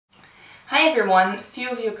Hi everyone! A few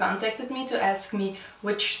of you contacted me to ask me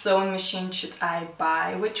which sewing machine should I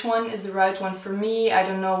buy. Which one is the right one for me? I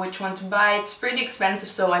don't know which one to buy. It's pretty expensive,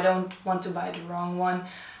 so I don't want to buy the wrong one.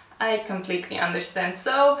 I completely understand.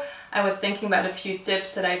 So I was thinking about a few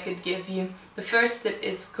tips that I could give you. The first tip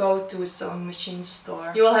is go to a sewing machine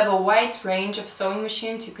store. You will have a wide range of sewing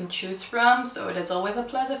machines you can choose from, so that's always a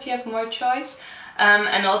plus if you have more choice.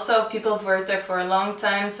 And also people have worked there for a long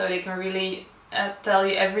time, so they can really tell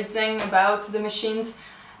you everything about the machines.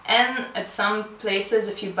 And at some places,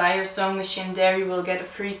 if you buy your sewing machine there, you will get a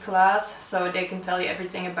free class, so they can tell you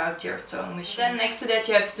everything about your sewing machine. Then next to that,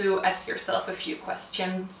 you have to ask yourself a few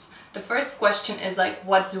questions. The first question is like,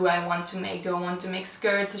 what do I want to make? Do I want to make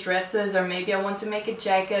skirts, dresses, or maybe I want to make a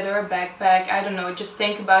jacket or a backpack? I don't know, just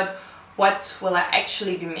think about what will I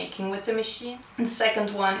actually be making with the machine. And the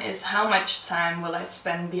second one is, how much time will I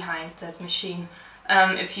spend behind that machine?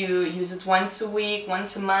 If you use it once a week,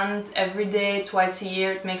 once a month, every day, twice a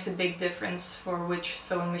year, it makes a big difference for which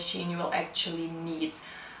sewing machine you will actually need.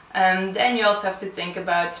 Then you also have to think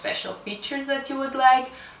about special features that you would like.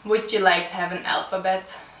 Would you like to have an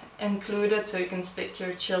alphabet included so you can stick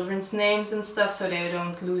your children's names and stuff so they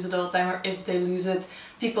don't lose it all the time, or if they lose it,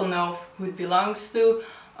 people know who it belongs to?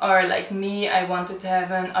 Or like me, I wanted to have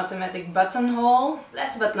an automatic buttonhole.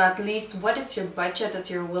 Last but not least, what is your budget that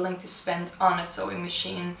you're willing to spend on a sewing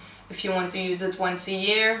machine? If you want to use it once a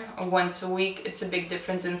year or once a week, it's a big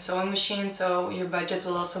difference in sewing machine, so your budget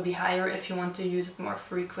will also be higher if you want to use it more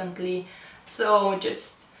frequently. So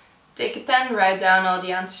just take a pen, write down all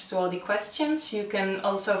the answers to all the questions. You can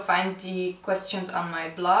also find the questions on my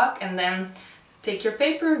blog, and then take your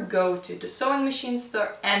paper, go to the sewing machine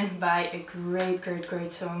store and buy a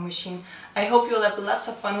great sewing machine. I hope you'll have lots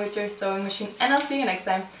of fun with your sewing machine, and I'll see you next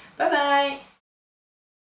time. Bye bye!